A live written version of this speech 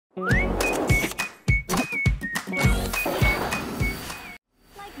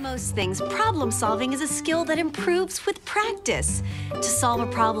most things, problem solving is a skill that improves with practice. To solve a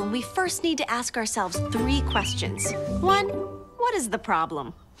problem, we first need to ask ourselves 3 questions. 1, what is the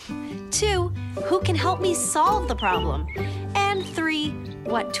problem? 2, who can help me solve the problem? And 3,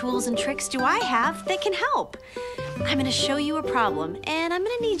 what tools and tricks do I have that can help? I'm going to show you a problem, and I'm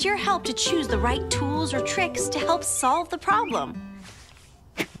going to need your help to choose the right tools or tricks to help solve the problem.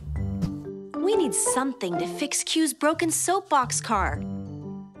 We need something to fix Q's broken soapbox car.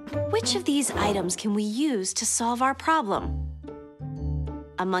 Which of these items can we use to solve our problem?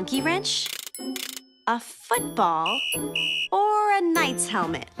 A monkey wrench, a football, or a knight's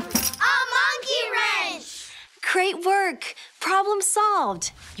helmet? A monkey wrench! Great work! Problem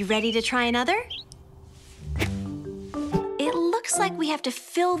solved. You ready to try another? It looks like we have to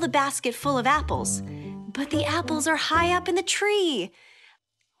fill the basket full of apples, but the apples are high up in the tree.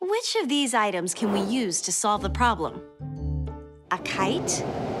 Which of these items can we use to solve the problem? A kite,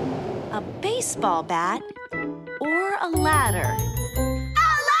 a baseball bat, or a ladder?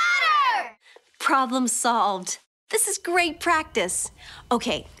 A ladder! Problem solved. This is great practice.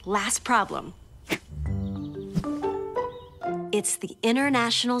 Okay, last problem. It's the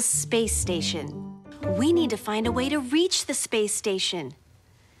International Space Station. We need to find a way to reach the space station.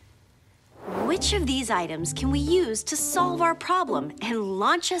 Which of these items can we use to solve our problem and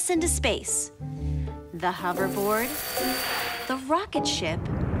launch us into space? The hoverboard, the rocket ship,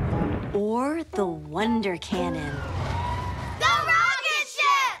 or the Wonder Cannon? The rocket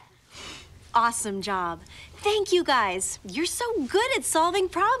ship! Awesome job. Thank you, guys. You're so good at solving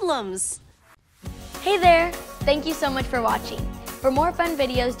problems. Hey there! Thank you so much for watching. For more fun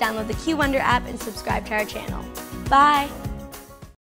videos, download the QWunder app and subscribe to our channel. Bye!